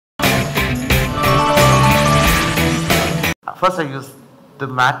First I used the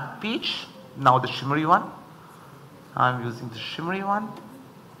matte peach, now the shimmery one. I'm using the shimmery one,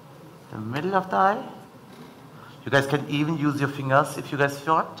 the middle of the eye. You guys can even use your fingers if you guys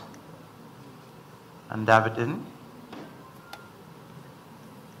want, and dab it in.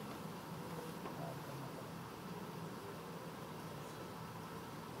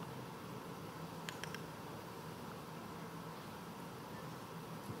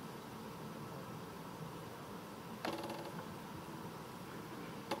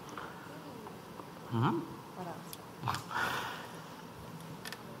 What else?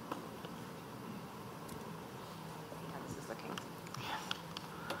 This is looking.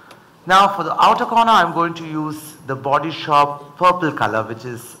 Now for the outer corner, I'm going to use the Body Shop purple color, which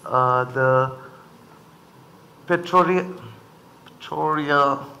is the Pretoria.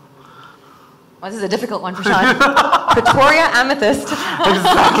 Oh, this is a difficult one for Shaan. Pretoria Amethyst.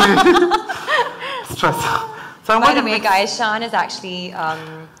 Exactly. Stress. So By the way, guys, Shaan is actually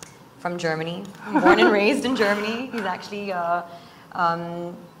from Germany, born and raised in Germany. He's actually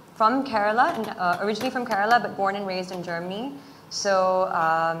from Kerala, originally from Kerala, but born and raised in Germany. So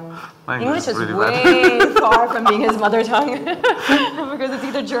English is really way far from being his mother tongue because it's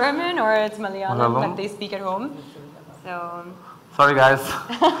either German or it's Malayalam that they speak at home. So sorry, guys.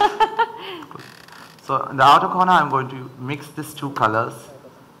 So in the outer corner, I'm going to mix these two colors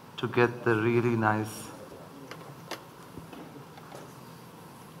to get the really nice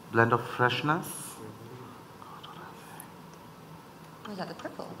blend of freshness. Oh, is that the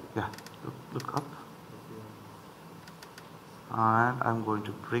purple? Yeah, look up. And I'm going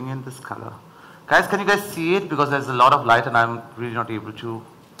to bring in this color. Guys, can you guys see it? Because there's a lot of light and I'm really not able to.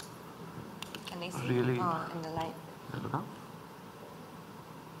 Can they see? Really? Oh, in the light. Look up.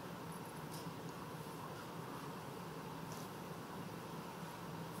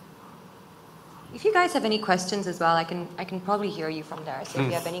 If you guys have any questions as well, I can probably hear you from there. So Please. if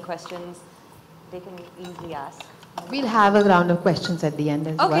you have any questions, they can easily ask. We'll have a round of questions at the end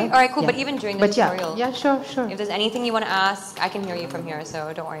as well. Okay, all right, cool. Yeah. But even during the tutorial, yeah, sure. if there's anything you want to ask, I can hear you from here,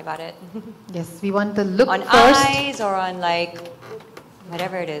 so don't worry about it. Yes, we want the look on first. eyes or on like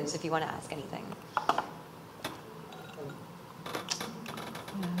whatever it is, if you want to ask anything.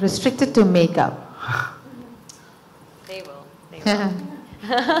 Restricted to makeup. They will. They will.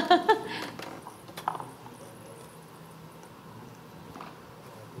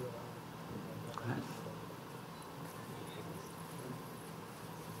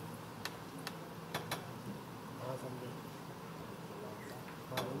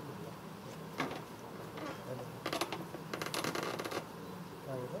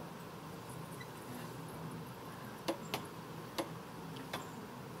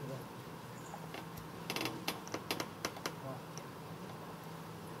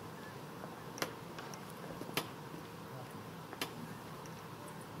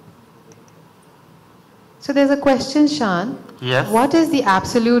 So there's a question, Shaan. Yes. What is the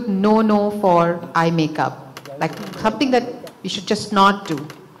absolute no-no for eye makeup? Like something that you should just not do.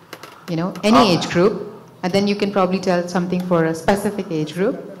 You know, any age group. And then you can probably tell something for a specific age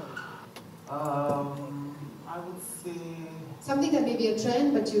group. I would say Something that may be a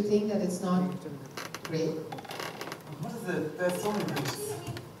trend, but you think that it's not great. what is it? There's so many things.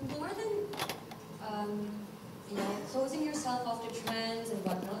 More than closing yourself off to trends and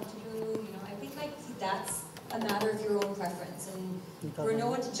what not to do, I think that's a matter of your own preference, and we're no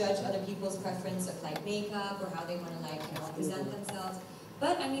one to judge other people's preference of makeup or how they want to present themselves.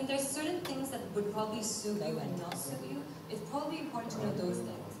 But I mean, there's certain things that would probably suit you and not suit you. It's probably important to know those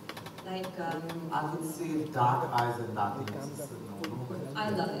things. Like I would say dark eyes and dark lips is a no-no. I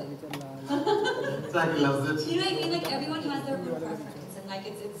love it. Jackie loves it. You know what I mean? Like everyone has their own preference, and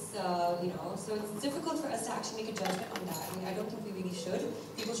so it's difficult for us to actually make a judgment on that. I mean, I don't think we really should.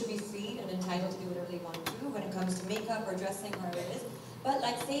 People should be free and entitled to do whatever they want to do when it comes to makeup or dressing, whatever it is. But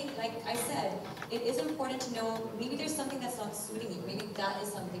like I said, it is important to know maybe there's something that's not suiting you. Maybe that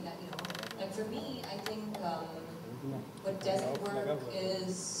is something that like for me, I think what doesn't work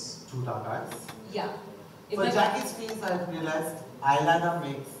is Too dark eyes. yeah. For Jackie's face, I've realized eyeliner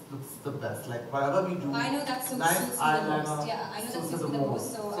looks the best. Like whatever we do, I know that suits nice me the eyeliner most. Yeah, I know that suits me the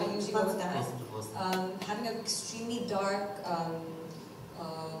most, so I usually go with that. Having an extremely dark,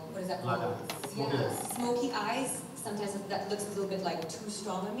 what is that called? Yeah, smoky eyes. Sometimes that looks a little bit too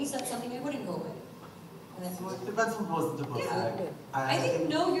strong on me, so that's something I wouldn't go with. So it depends from person to person. Yeah. I think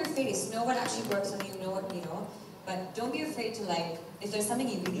know your face, know what actually works on you, know what but don't be afraid to if there's something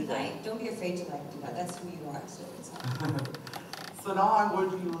you really like, don't be afraid to do that. That's who you are, so it's not. So now I'm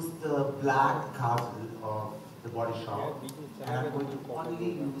going to use the black kajal of the Body Shop, and I'm going to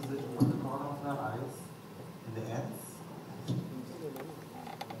only use it on the corner of my eyes, in the ends.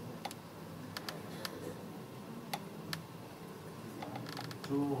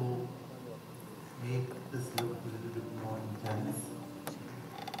 to make this look a little bit more intense.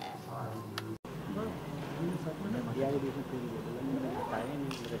 So I will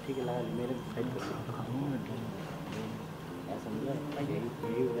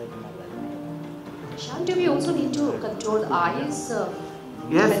Shaan, do we also need to contour the eyes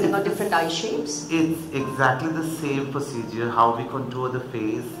yes, depending on different eye shapes? it's exactly the same procedure. How we contour the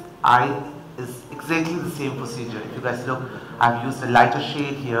face, eye is exactly the same procedure. If you guys look, I've used a lighter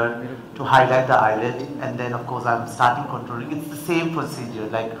shade here to highlight the eyelid, and then of course I'm starting contouring. It's the same procedure.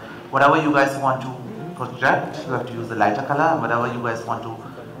 Like whatever you guys want to project, you have to use the lighter color, and whatever you guys want to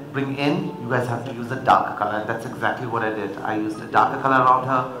bring in, you guys have to use a darker color. And that's exactly what I did. I used a darker color around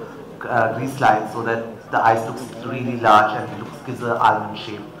her crease line so that the eyes looks really large and it gives an almond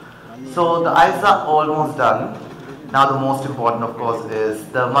shape. So the eyes are almost done. Now the most important, of course, is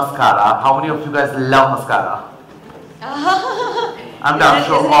the mascara. How many of you guys love mascara? I'm not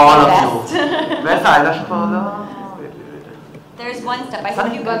sure all of you. Where's the eyelash curler? There's one step. I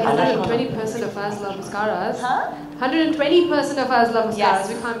think you But got 120% of us love mascaras. Huh? 120% of us love mascaras. Yes.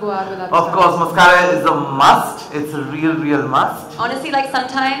 We can't go out without Of course, mascara is a must. It's a real must. Honestly, like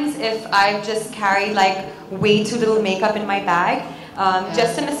sometimes if I've just carried like way too little makeup in my bag,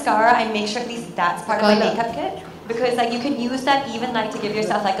 just a mascara, I make sure at least that's part of my makeup kit. Because like you can use that even like to give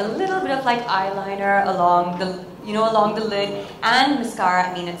yourself like a little bit of like eyeliner along the, you know, along the lid, and mascara.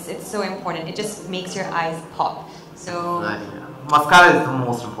 I mean, it's so important. It just makes your eyes pop. So mascara is the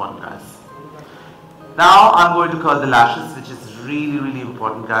most important, guys. Now I'm going to curl the lashes, which is really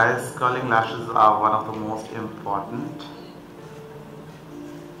important, guys. Curling lashes are one of the most important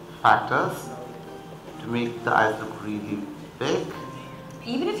factors to make the eyes look really big.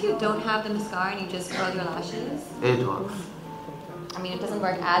 even if you don't have the mascara and you just curl your lashes, it works. I mean, it doesn't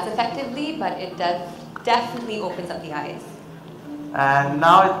work as effectively, but it does definitely opens up the eyes. And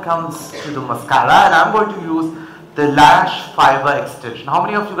now it comes to the mascara, and I'm going to use the lash fiber extension. How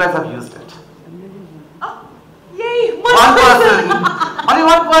many of you guys have used it? Oh, yay! One person. Only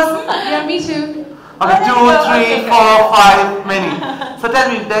one person? Yeah, me too. Okay, Oh, 2, 3, 4, 5, many. So tell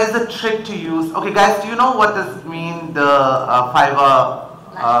me, there's a trick to use. Okay, guys, do you know what does mean the fiber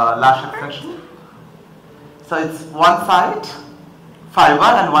lash extension? So it's one side fiber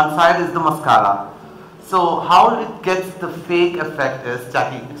and one side is the mascara. So how it gets the fake effect is,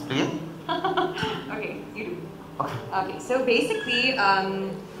 Jackie, explain. Okay, you do. Okay. Okay, so basically,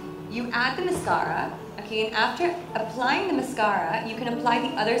 you add the mascara. Okay, and after applying the mascara, you can apply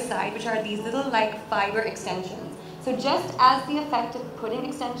the other side, which are these little like fiber extensions. So just as the effect of putting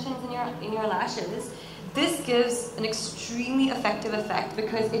extensions in your lashes, this gives an extremely effective effect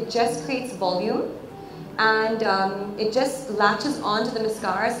because it just creates volume, and it just latches onto the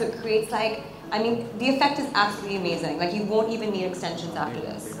mascara, so it creates like, I mean, the effect is absolutely amazing. Like you won't even need extensions after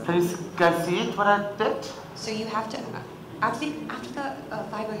this. Can you guys see it, what I did? So you have to, actually after the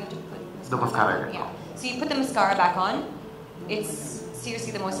fiber, you have to put The mascara. on. Yeah. So you put the mascara back on. It's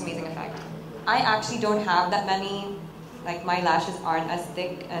seriously the most amazing effect. I actually don't have that many, like my lashes aren't as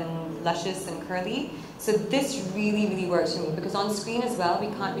thick and luscious and curly. So this really works for me because on screen as well, we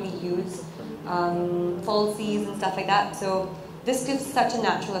can't really use falsies and stuff like that. So this gives such a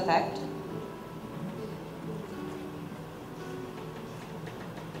natural effect.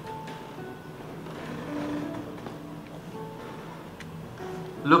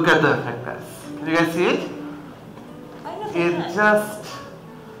 Look at the effect, guys. Can you guys see it? I don't know if It I can. just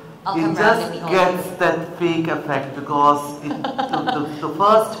I'll it come round just and be all gets that fake effect because the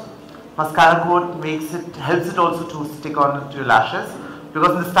first mascara coat helps it also to stick on to your lashes.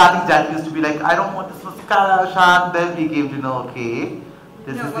 Because in the starting, Jack used to be like, I don't want this mascara, Shaan. Then we came to know, okay,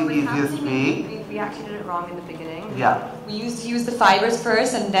 this is the easiest way. We actually did it wrong in the beginning. Yeah. We used to use the fibers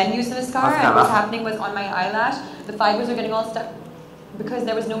first and then use the mascara. And what's happening was on my eyelash, the fibers were getting all stuck because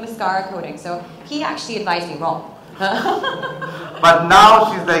there was no mascara coating. So he actually advised me wrong. But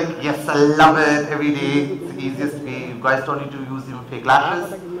now she's like, yes, I love it every day. It's the easiest way. You guys don't need to use even fake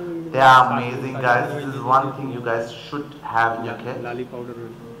lashes. They are amazing, guys. This is one thing you guys should have in your kit.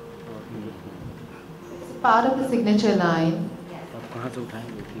 It's part of the signature line.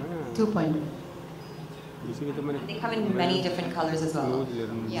 2.0. They come in many different colors as well.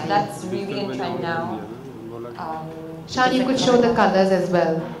 Yeah, So that's really in trend now. Shaan, you could show the colors as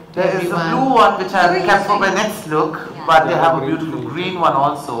well. to There is a everyone. blue one which I We're have kept for my using- next look, Yeah. but they have a beautiful green one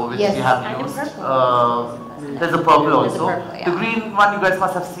also which Yes. we have And a used. purple. There's a purple There's a also. purple, yeah. The green one you guys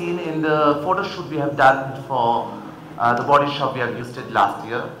must have seen in the photo shoot we have done for the body shop. We have used it last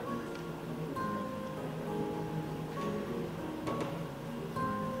year.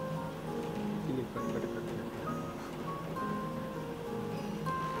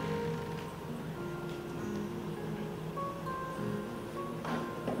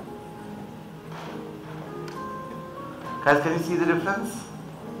 Guys, can you see the difference?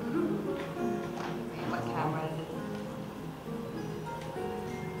 What camera is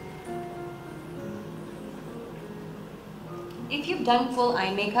it? If you've done full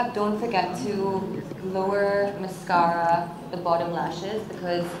eye makeup, don't forget to lower mascara the bottom lashes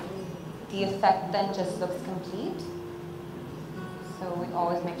because the effect then just looks complete. So we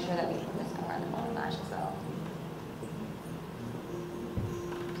always make sure that we put mascara on the bottom lash as well.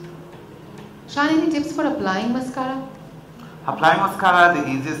 Shaan, any tips for applying mascara? Applying mascara, the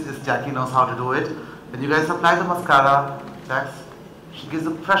easiest is Jackie knows how to do it. When you guys apply the mascara, she gives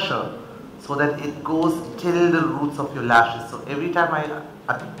a pressure so that it goes till the roots of your lashes. So every time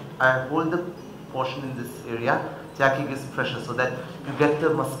I hold the portion in this area, Jackie gives pressure so that you get the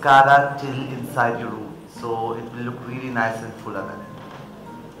mascara till inside your root. So it will look really nice and fuller than it.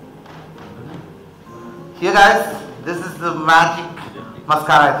 Here guys, this is the magic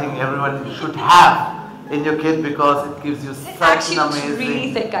mascara I think everyone should have in your kit because it gives you such an amazing... It's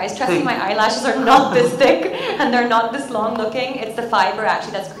really thick, guys. Trust me, my eyelashes are not this thick and they're not this long looking. It's the fiber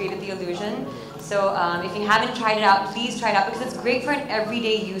actually that's created the illusion. So if you haven't tried it out, please try it out because it's great for an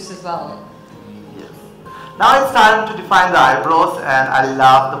everyday use as well. Yes. Now it's time to define the eyebrows, and I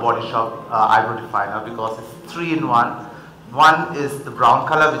love the Body Shop eyebrow definer because it's 3-in-1. One is the brown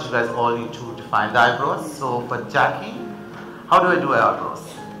color which you guys all need to define the eyebrows. So for Jackie, how do I do eyebrows?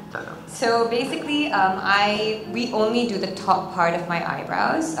 So basically, we only do the top part of my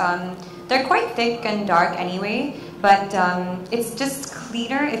eyebrows. They're quite thick and dark anyway, but it's just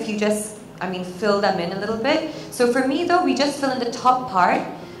cleaner if you just, fill them in a little bit. So for me though, we just fill in the top part.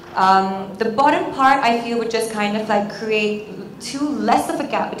 The bottom part I feel would just kind of like create less of a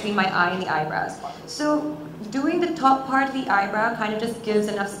gap between my eye and the eyebrows. So doing the top part of the eyebrow kind of just gives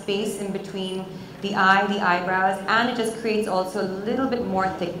enough space in between the eye, the eyebrows, and it just creates also a little bit more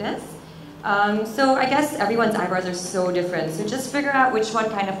thickness. So I guess everyone's eyebrows are so different, so just figure out which one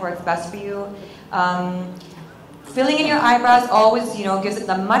kind of works best for you. Filling in your eyebrows always, gives it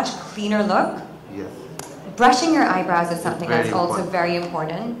a much cleaner look. Yes. Brushing your eyebrows is something Very that's important. also very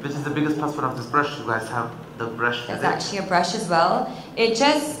important. Which is the biggest plus one of this brush. You guys have the brush. There's actually a brush as well. It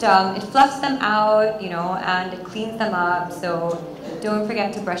just, it fluffs them out, and it cleans them up, so don't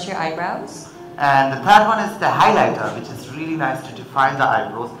forget to brush your eyebrows. And the third one is the highlighter, which is really nice to define the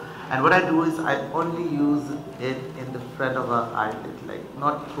eyebrows. And what I do is I only use it in the front of the eyelid, like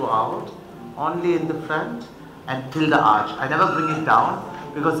not throughout, only in the front and till the arch. I never bring it down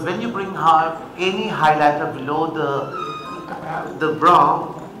because when you bring any highlighter below the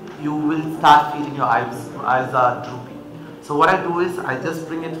brow, you will start feeling your eyes are droopy. So what I do is I just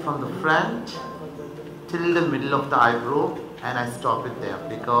bring it from the front till the middle of the eyebrow and I stop it there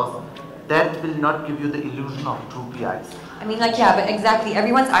because that will not give you the illusion of droopy eyes. Yeah, but exactly.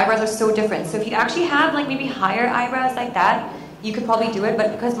 Everyone's eyebrows are so different. So if you actually have maybe higher eyebrows like that, you could probably do it.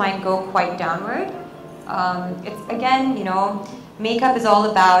 But because mine go quite downward, it's again, makeup is all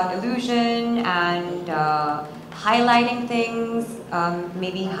about illusion and highlighting things,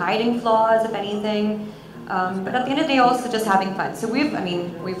 maybe hiding flaws if anything. But at the end of the day, also just having fun. So we've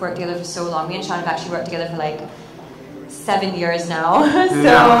worked together for so long. Me and Shaan have actually worked together for like 7 years now.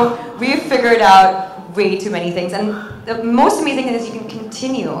 So we've figured out way too many things, and the most amazing thing is you can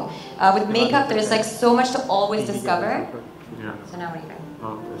continue. With makeup, there's like so much to always discover. Yeah. So now what are you doing?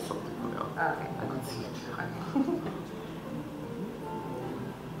 Oh, there's something on there. Oh, okay. I could see it.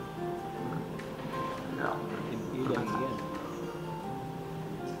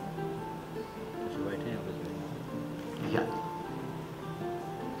 Yeah.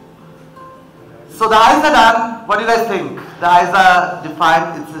 So the eyes are done. What do you guys think? The eyes are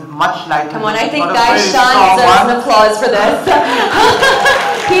defined. It's much lighter. Come on, I think guys, Shaan deserves an applause for this.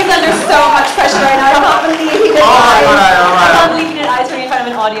 He's under so much pressure right now. I can't believe he did eyes. I can't believe he did eyes right in front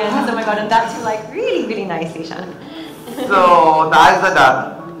of an audience. Oh my god, and that too like really, really nicely, Shaan. So the eyes are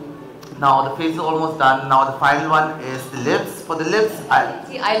done. Now the face is almost done. Now the final one is the lips. For the lips,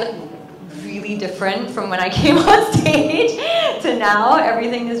 I look really different from when I came on stage to now.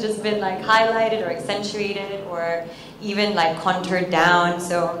 Everything has just been like highlighted or accentuated or even like contoured down.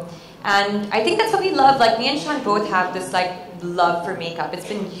 So, and I think that's what we love. Like me and Shaan both have this like love for makeup. It's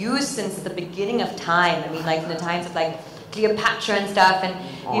been used since the beginning of time. Like in the times of like Cleopatra and stuff, and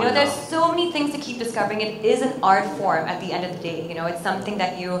there's so many things to keep discovering. It is an art form at the end of the day. It's something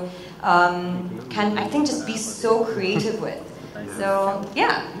that you can, I think, just be so creative with. So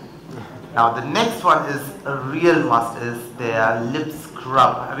yeah. Now the next one is a real must, is their lip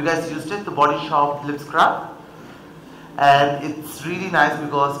scrub. Have you guys used it? The Body Shop lip scrub. And it's really nice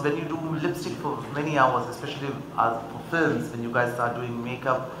because when you do lipstick for many hours, especially for films, when you guys start doing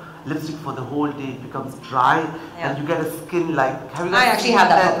makeup lipstick for the whole day, it becomes dry and you get a skin like, have you I guys actually seen have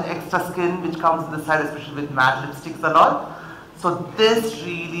that extra skin which comes on the side, especially with matte lipsticks and all? So this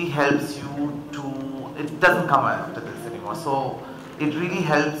really helps you to, it doesn't come after this anymore. So it really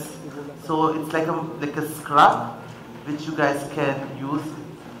helps. So it's like a scrub which you guys can use.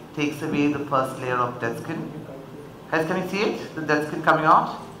 It takes away the first layer of dead skin. Guys, can you see it? The dead skin coming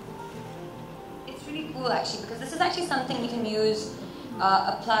out? It's really cool actually, because this is actually something you can use,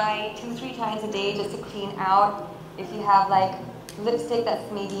 apply 2-3 times a day just to clean out. If you have like lipstick that's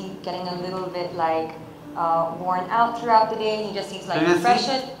maybe getting a little bit like worn out throughout the day, and you just need to like refresh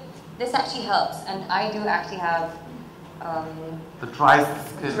it. This actually helps, and I do actually have the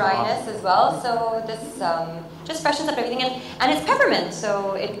dryness as well. So this just freshens up everything, and it's peppermint,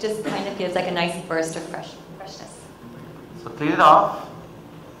 so it just kind of gives like a nice burst of freshness. So clean it off,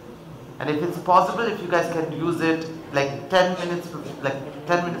 and if it's possible, if you guys can use it like 10 minutes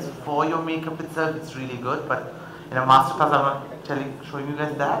before your makeup itself, it's really good. But in a masterclass, I'm not showing you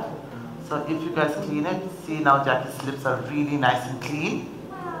guys that. So if you guys clean it, see now Jackie's lips are really nice and clean.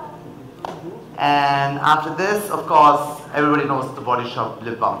 And after this, of course, everybody knows the Body Shop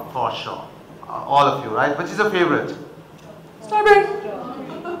lip balm for sure. All of you, right? Which is your favorite? Strawberry.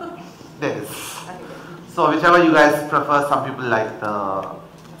 This. So whichever you guys prefer. Some people like the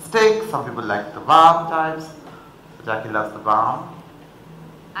stick, some people like the balm types. So Jackie loves the balm.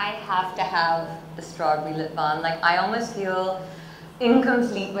 I have to have the strawberry lip balm. Like, I almost feel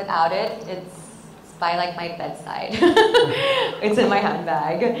incomplete without it. It's by like my bedside. It's in my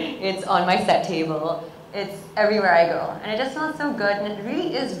handbag. It's on my set table. It's everywhere I go. And it just smells so good, and it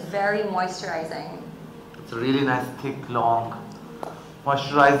really is very moisturizing. It's a really nice, thick, long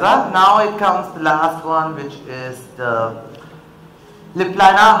moisturizer. Now it comes the last one, which is the lip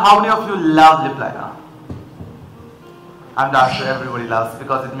liner. How many of you love lip liner? I'm not sure everybody loves,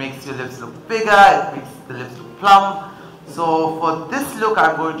 because it makes your lips look bigger, it makes the lips look plump. So for this look,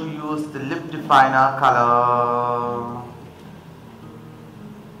 I'm going to use the Lip Definer color.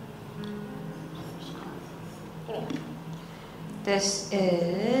 This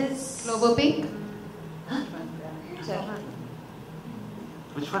is Clover pink.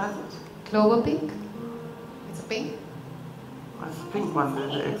 Which one is it? Clover pink. It's a pink. It's a pink one. The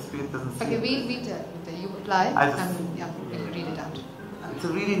XP doesn't see. Okay, we'll tell you. You apply and yeah, we'll read it out. It's a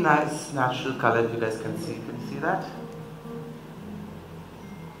really nice natural color. If you guys can see, can you see that?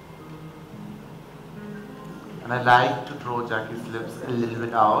 And I like to draw Jackie's lips a little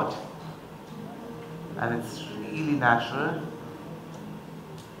bit out, and it's really natural.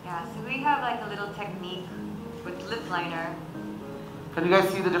 Yeah, so we have like a little technique with lip liner. Can you guys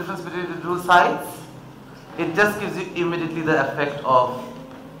see the difference between the two sides? It just gives you immediately the effect of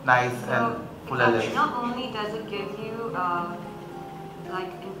nice and fuller lips. Not only does it give you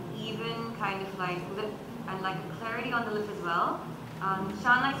like an even kind of like lip and like a clarity on the lip as well.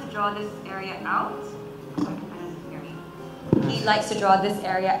 Shaan likes to draw this area out. He likes to draw this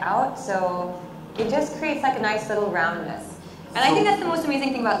area out, so it just creates like a nice little roundness. And I think that's the most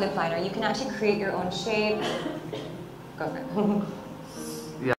amazing thing about lip liner. You can actually create your own shape. Go for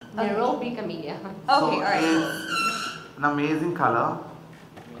it. Yeah. Narrow pink Amelia. Okay, So alright. it's an amazing color.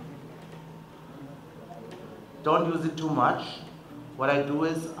 Don't use it too much. What I do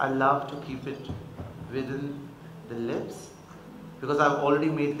is I love to keep it within the lips, because I've already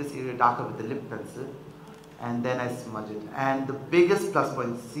made this area darker with the lip pencil, and then I smudge it. And the biggest plus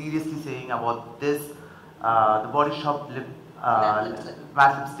point, seriously saying about this, the Body Shop matte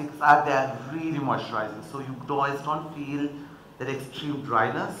lipsticks are, they are really moisturizing. So you guys don't feel that extreme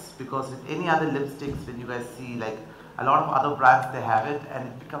dryness, because with any other lipsticks, when you guys see like a lot of other brands, they have it and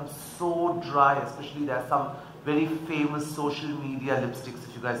it becomes so dry. Especially there are some very famous social media lipsticks,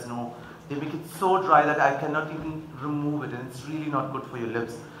 if you guys know, they make it so dry that I cannot even remove it, and it's really not good for your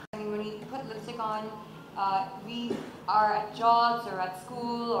lips. I mean, when you put lipstick on, we are at jobs or at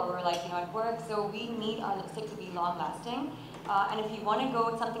school or we're like, you know, at work, so we need our lipstick to be long lasting. And if you want to go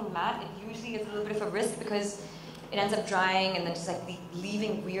with something matte, it usually is a little bit of a risk, because it ends up drying and then just like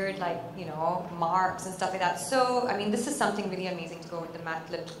leaving weird, like, you know, marks and stuff like that. So, I mean, this is something really amazing to go with the matte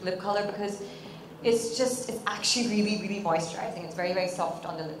lip color, because it's actually really, really moisturizing. It's very, very soft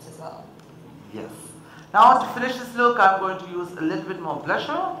on the lips as well. Yes. Now to finish this look, I'm going to use a little bit more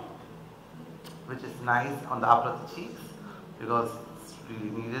blusher, which is nice on the upper of the cheeks, because it's really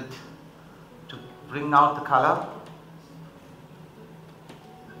needed to bring out the color.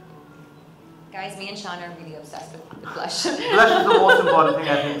 Guys, me and Shaan are really obsessed with blush. Blush is the most important thing,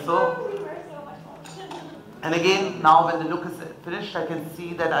 I think so. And again, now when the look is finished, I can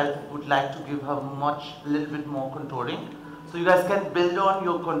see that I would like to give her a little bit more contouring. So you guys can build on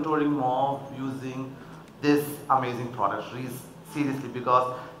your contouring more using this amazing product, seriously,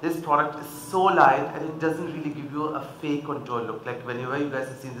 because this product is so light and it doesn't really give you a fake contour look. Like whenever you guys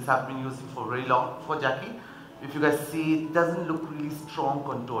have seen this, I've been using for very long for Jackie. If you guys see, it doesn't look really strong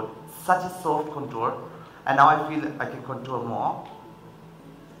contour. It's such a soft contour, and now I feel I can contour more.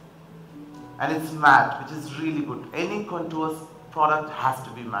 And it's matte, which is really good. Any contours product has to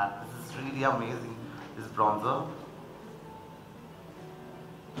be matte. This is really amazing, this bronzer.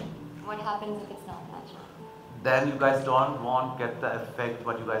 What happens if it's not matte? Then you guys don't get the effect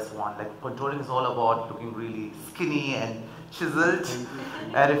what you guys want. Like contouring is all about looking really skinny and chiseled,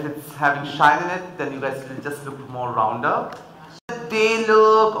 and if it's having shine in it, then you guys will just look more rounder. The day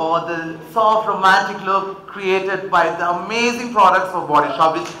look or the soft romantic look created by the amazing products for Body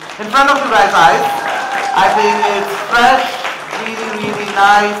Shop, which in front of you guys' eyes, I think it's fresh, really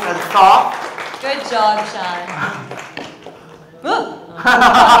nice and soft. Good job, Shaan.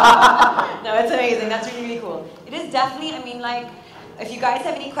 No, it's amazing. That's really cool. It is definitely, I mean, like, if you guys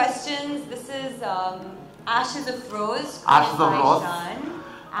have any questions, this is Ashes of Rose. Ashes of Rose. Shaan.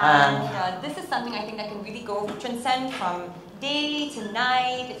 And this is something I think that can really transcend from day to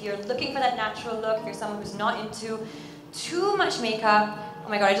night. If you're looking for that natural look, if you're someone who's not into too much makeup. Oh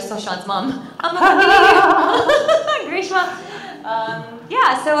my god, I just saw Shaan's mom. Grishma.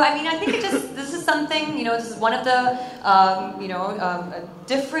 Yeah, so I mean, I think this is something, you know, this is one of the,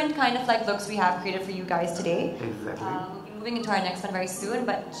 different kind of like looks we have created for you guys today. Exactly. We'll be moving into our next one very soon,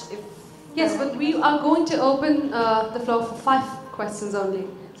 but if... Yes, but we are going to open the floor for 5 questions only.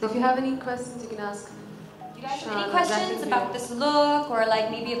 So if you have any questions, you can ask. Do you guys have any questions about this look, or like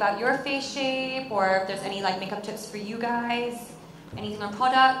maybe about your face shape, or if there's any like makeup tips for you guys? Anything on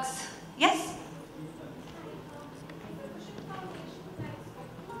products? Yes?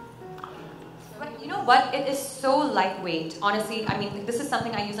 But you know what? It is so lightweight. Honestly, I mean, this is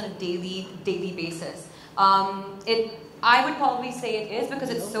something I use on a daily basis. I would probably say it is because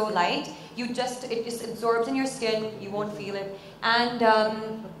it's so light. It just absorbs in your skin. You won't feel it, and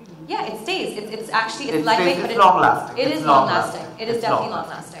yeah, it stays. It's lightweight, but it's long lasting. It is long lasting. It is definitely long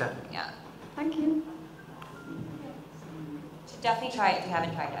lasting. Yeah. Thank you. Should definitely try it if you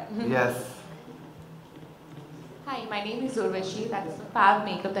haven't tried it. Yes. Hi, my name is Urvashi. That's the fab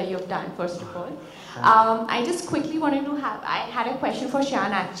makeup that you've done, first of all. I just quickly wanted to I had a question for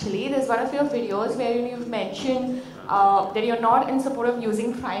Shaan actually. There's one of your videos where you've mentioned that you're not in support of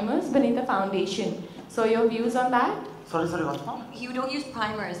using primers beneath the foundation. So your views on that? Sorry, what's wrong? You don't use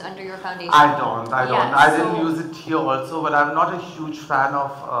primers under your foundation? I don't. Yeah, I didn't use it here also, but I'm not a huge fan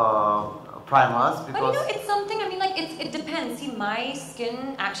of primers because... But you know, it's something, I mean, like, it depends. See, my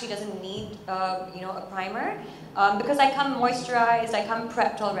skin actually doesn't need, a primer because I come moisturized, I come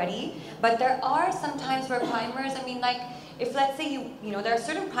prepped already. But there are some times where primers, I mean, like, if let's say there are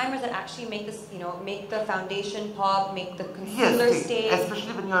certain primers that actually make this, make the foundation pop, make the concealer stay.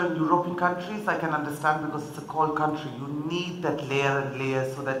 Especially when you're in European countries, I can understand because it's a cold country. You need that layer and layer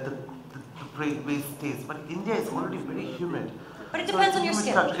so that the base stays. But India is already very humid. But it depends on your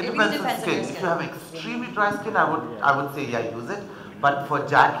skin. It really depends on your skin. If you have extremely dry skin, I would say yeah, use it. But for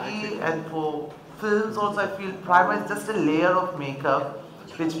Jackie and for films also, I feel primer is just a layer of makeup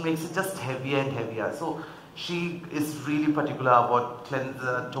which makes it just heavier and heavier. So she is really particular about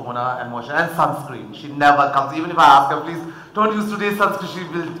cleanser, toner and moisture and sunscreen. She never comes, even if I ask her, please don't use today's sunscreen, she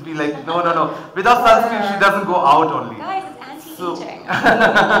will be like, no. Without sunscreen, she doesn't go out only. Guys, it's anti-aging.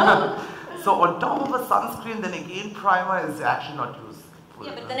 So on top of a sunscreen, then again primer is actually not useful.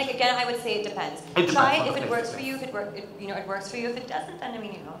 Yeah, but then again, I would say it depends. Try it if it works for you. If it works for you. If it doesn't, then I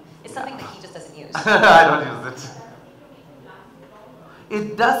mean, it's something that he just doesn't use. I don't use it.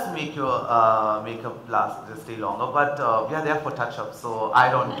 It does make your makeup stay longer, but we are there for touch-up, so I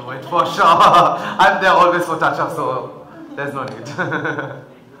don't do it for sure. I'm there always for touch-up, so there's no need.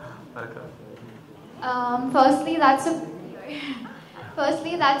 Okay. Firstly,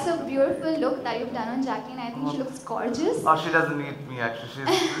 that's a beautiful look that you've done on Jacqueline. I think she looks gorgeous. Oh, she doesn't need me actually. She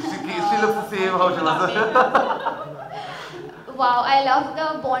looks the same how she was. Wow, I love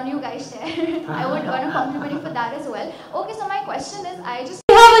the bond you guys share. I would want to compliment you for that as well. Okay, so my question is, I just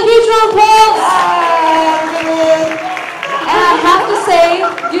have a huge round of applause! And I have to say,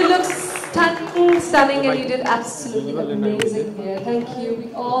 you look stunning, and you did absolutely amazing here. Thank you.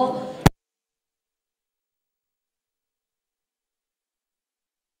 We all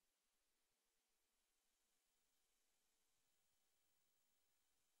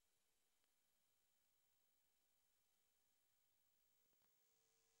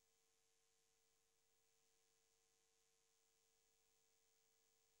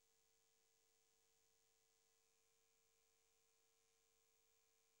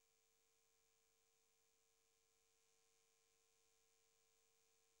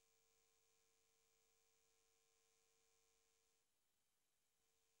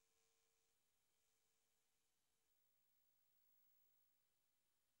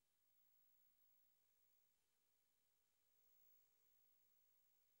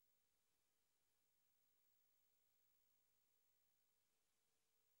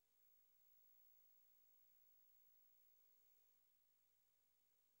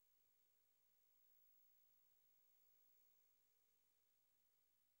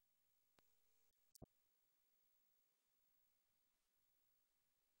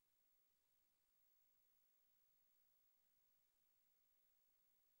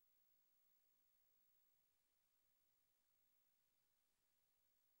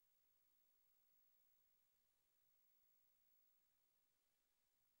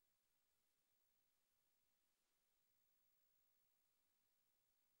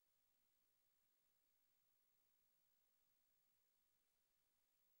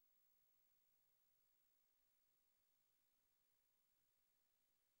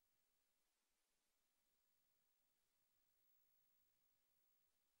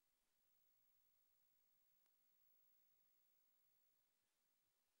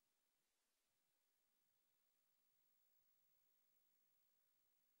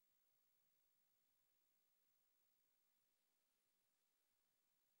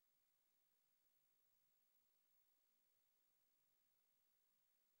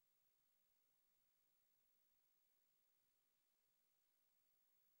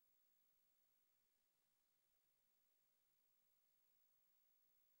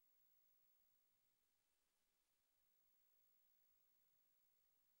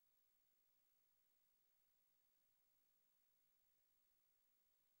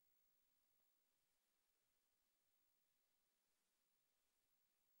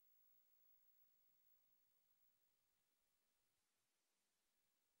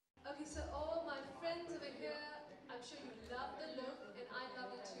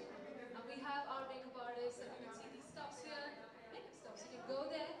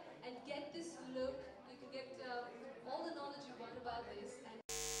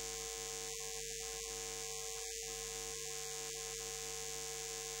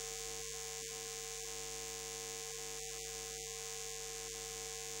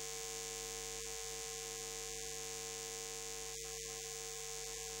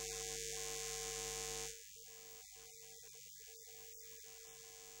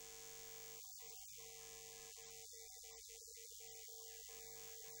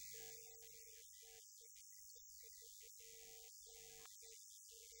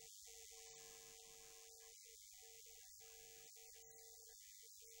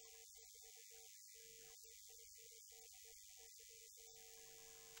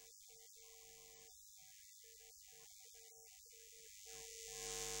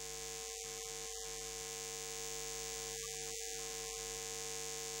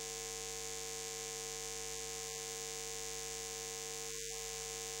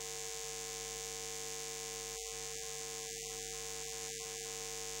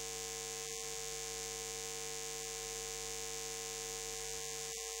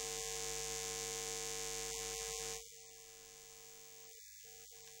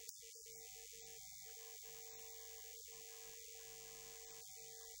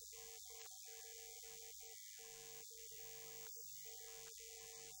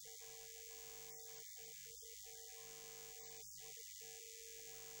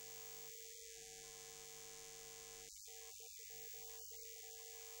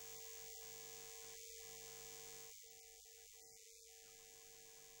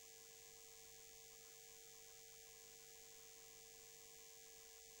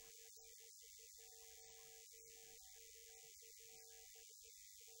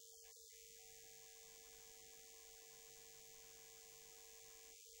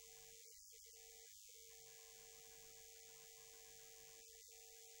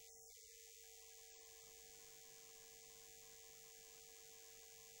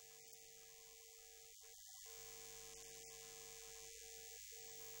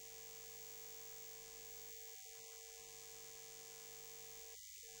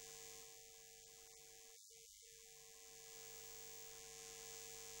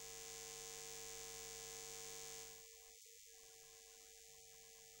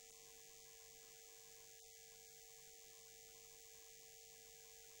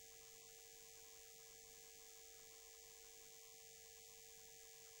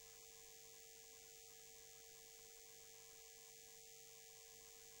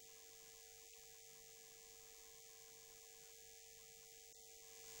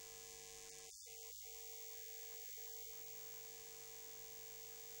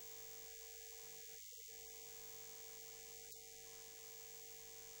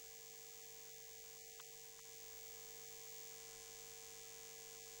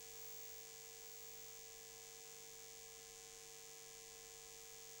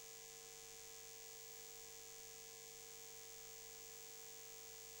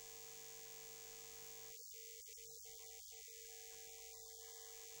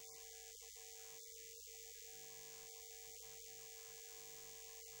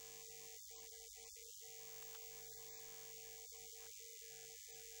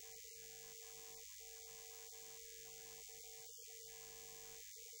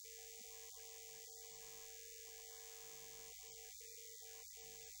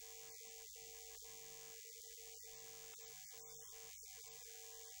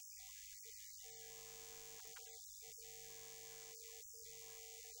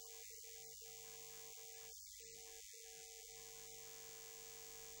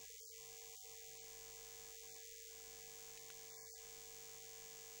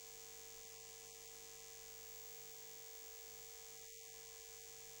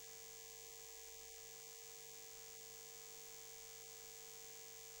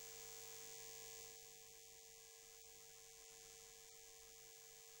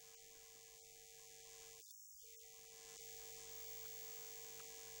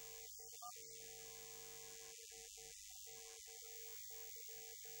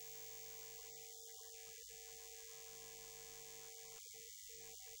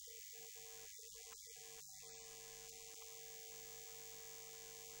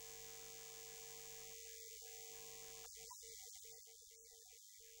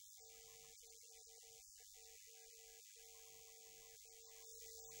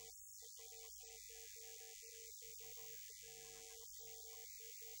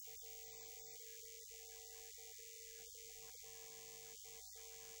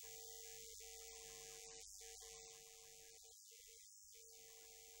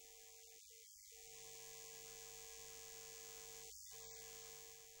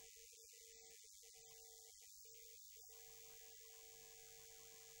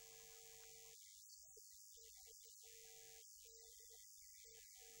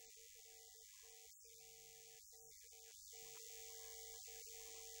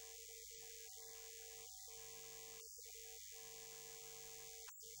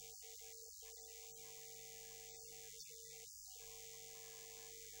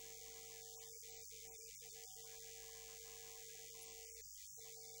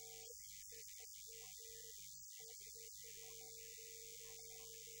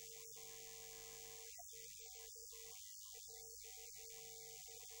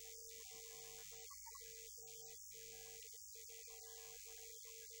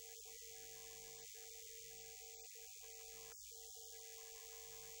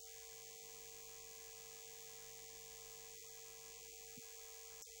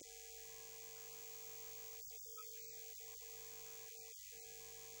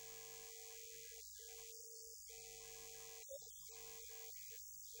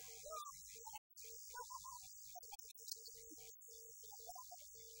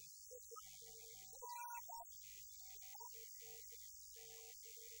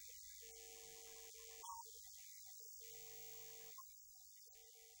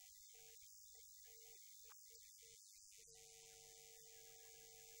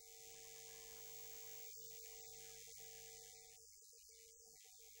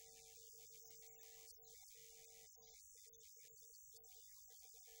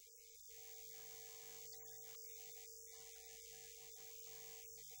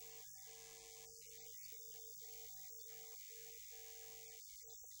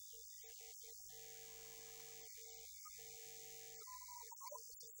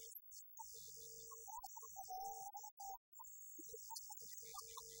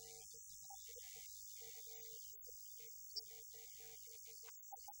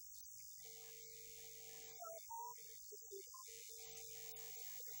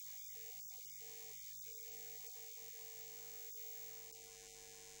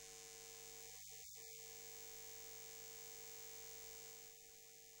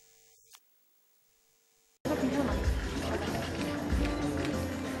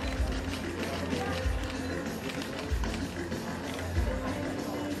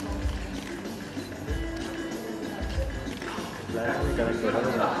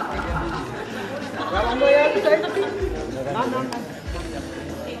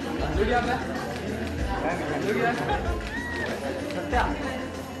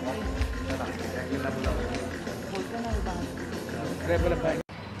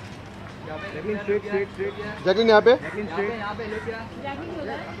Jacqueline यहाँ पे,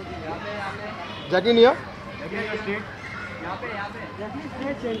 Jacqueline यहाँ,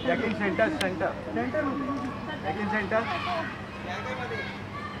 Jacqueline centre, Jacqueline centre.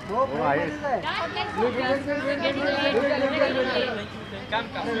 वो आए।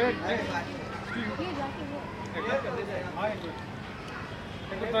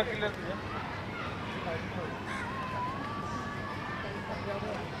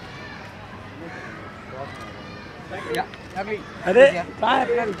 अरे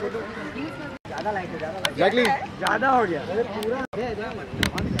Jacqueline ज्यादा हो गया।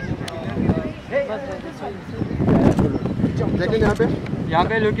 Jacqueline यहाँ पे,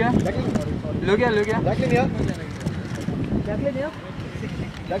 लो क्या जैकलिन यहाँ, लो क्या जैकलिन यहाँ, यहाँ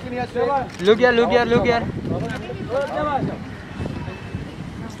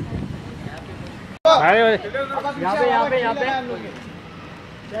पे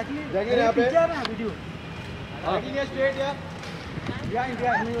जैकलिन यहाँ पे, जैकलिन यहाँ स्ट्रेट यार,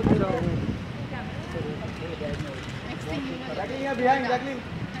 जैकलिन यहाँ बिहाइंड, जैकलिन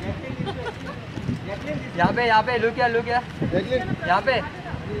यहाँ पे लो क्या जैकलिन यहाँ पे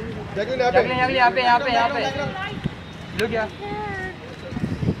जैकलिन यहाँ पे, यहाँ पे लो क्या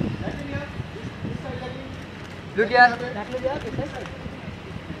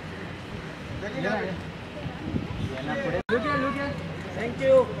thank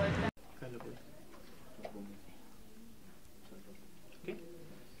you.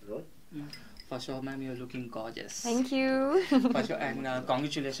 First of all, ma'am, you're looking gorgeous. Thank you. First of all, and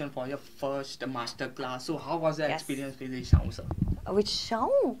congratulations for your first master class. So, how was the experience with the Shaan, sir? Which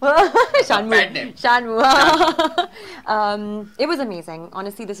Shaan? Bad name. Shaan. It was amazing.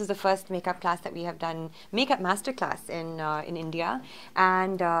 Honestly, this is the first makeup class that we have done, makeup master class in India,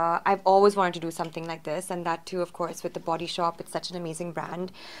 and I've always wanted to do something like this, and that too, of course, with the Body Shop. It's such an amazing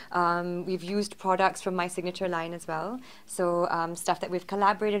brand. We've used products from my signature line as well, so stuff that we've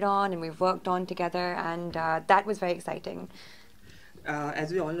collaborated on and we've worked on together, and that was very exciting.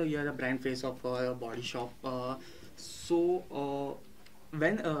 As we all know, you're the brand face of Body Shop. So,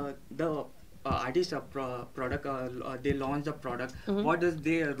 when the artist product they launch the product, what does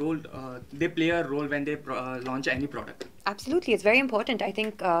they play a role when they launch any product? Absolutely, it's very important. I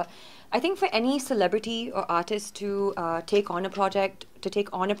think for any celebrity or artist to take on a project, to take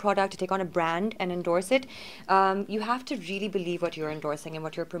on a product, to take on a brand and endorse it, you have to really believe what you're endorsing and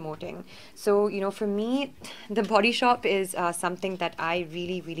what you're promoting. So, you know, for me, the Body Shop is something that I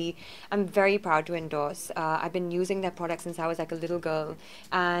really, I'm very proud to endorse. I've been using their product since I was like a little girl,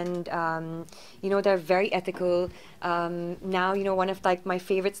 and you know, they're very ethical. Now, you know, one of like my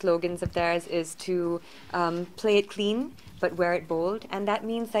favorite slogans of theirs is to play it clean but wear it bold, and that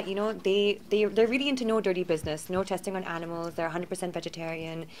means that, you know, they're really into no dirty business, no testing on animals. They're 100%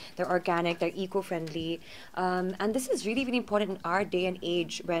 vegetarian, they're organic, they're eco-friendly, and this is really important in our day and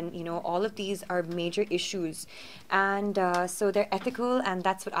age when, you know, all of these are major issues, and so they're ethical, and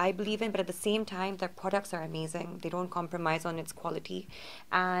that's what I believe in. But at the same time, their products are amazing. They don't compromise on its quality,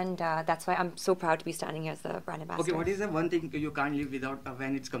 and that's why I'm so proud to be standing here as the brand ambassador. Okay, what is the one thing you can't live without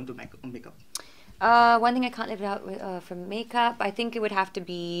when it's come to makeup? One thing I can't live without from makeup, I think it would have to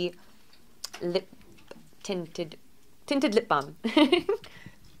be tinted lip balm.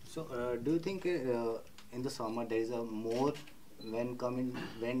 So, do you think in the summer there is a more when it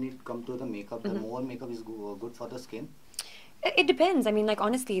comes to the makeup, the more makeup is good for the skin? It depends. I mean, like,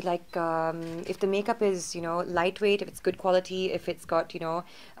 honestly, like, if the makeup is, you know, lightweight, if it's good quality, if it's got, you know,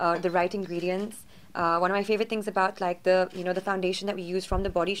 the right ingredients. One of my favorite things about, like, the foundation that we use from the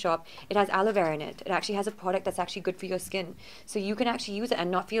Body Shop, it has aloe vera in it. It actually has a product that's actually good for your skin. So you can actually use it and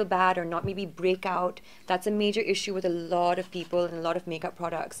not feel bad or not maybe break out. That's a major issue with a lot of people and a lot of makeup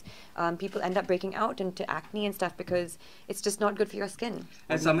products. People end up breaking out into acne and stuff because it's just not good for your skin.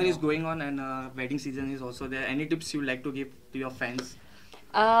 And summer is going on, and wedding season is also there. Any tips you would like to give to your fans?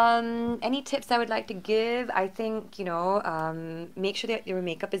 Any tips I would like to give? I think, you know, make sure that your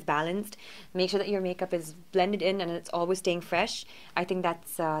makeup is balanced. Make sure that your makeup is blended in and it's always staying fresh. I think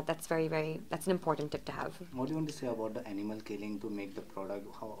that's that's an important tip to have. What do you want to say about the animal killing to make the product?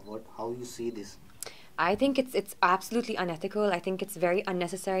 How you see this? I think it's absolutely unethical. I think it's very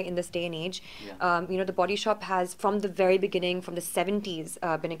unnecessary in this day and age. Yeah. You know, the Body Shop has, from the very beginning, from the 70s,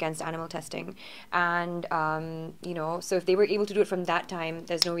 been against animal testing. And, you know, so if they were able to do it from that time,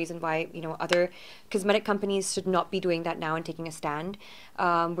 there's no reason why, you know, other cosmetic companies should not be doing that now and taking a stand.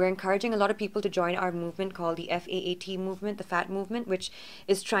 We're encouraging a lot of people to join our movement called the FAAT movement, the FAT movement, which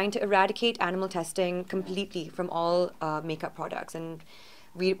is trying to eradicate animal testing completely from all makeup products. And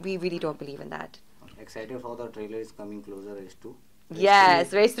we really don't believe in that. Excited for the trailer is coming closer, race 2.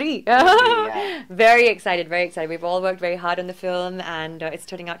 Yes, race 3. Yeah. Very excited, very excited. We've all worked very hard on the film, and it's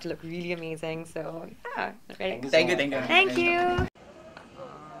turning out to look really amazing. So, yeah, ready. Thank you. Thank you.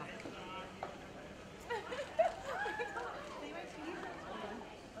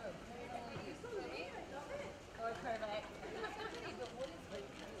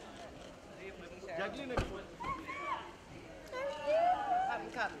 Jacqueline,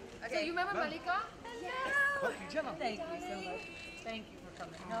 come. Okay. So you remember Malika? Yes. Thank you so much. Thank you for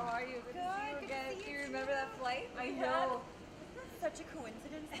coming. How are you? Good to see you again. Do you remember that flight? I know. Such a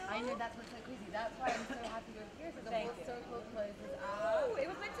coincidence. I know, that's what's so crazy. That's why I'm so happy you're here. So the Thank whole you. circle closes out. Oh, it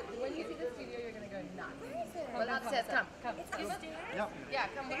was meant to be. When you see this video, you're gonna go nuts. Where is it? Well, upstairs. Come. It's upstairs? Yeah,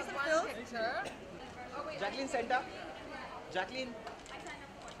 come. Take One some film? picture. Oh wait. Jacqueline, center. Jacqueline.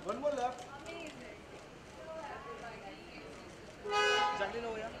 One more left. Jacqueline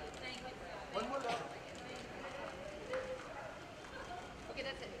over here. One more left. Okay,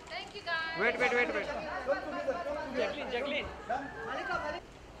 that's it. Thank you, guys. Wait. Come together. Jacqueline. Done.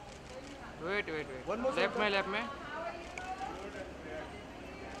 Wait. One more Left में.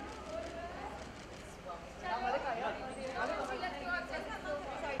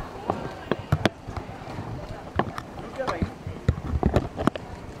 Look your right.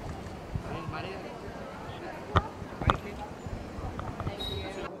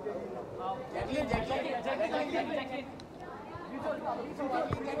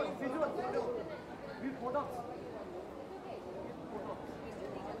 Jacqueline. Visual.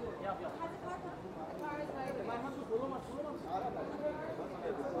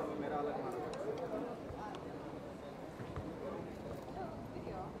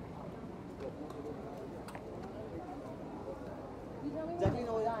 Jacqueline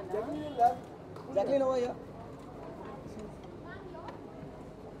over here. Jacqueline left. Jacqueline over here.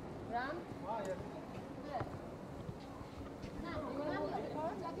 Ram?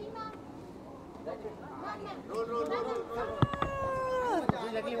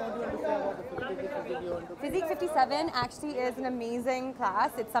 Physique 57 actually is an amazing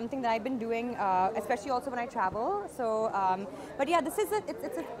class. It's something that I've been doing, especially also when I travel. So, but yeah, this is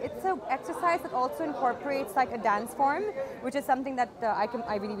it's a exercise that also incorporates like a dance form, which is something that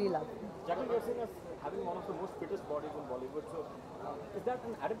I really love. Jacqueline, you're seen as having one of the most fittest bodies in Bollywood. So, is that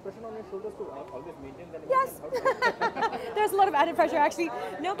an added pressure on your shoulders to always maintain that? Yes. There's a lot of added pressure actually.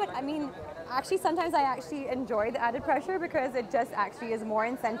 No, but I mean, actually sometimes I actually enjoy the added pressure because it just actually is more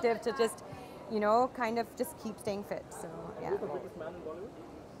incentive to just, you know, kind of just keep staying fit. So, yeah. Who's the fittest man in Bollywood?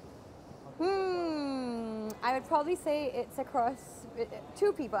 I would probably say it's across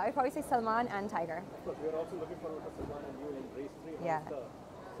two people. I'd probably say Salman and Tiger. Of course, we are also looking forward to Salman and you in race 3. Yeah. How's the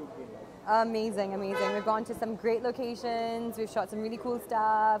shoot been like? Amazing. We've gone to some great locations. We've shot some really cool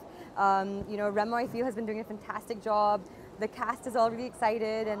stuff. You know, Remo, I feel, has been doing a fantastic job. The cast is all really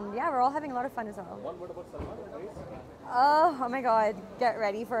excited, and yeah, we're all having a lot of fun as well. One word about Salman in race? Oh my God, get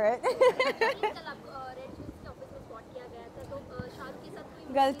ready for it.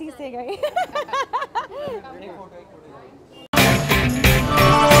 गलती से गई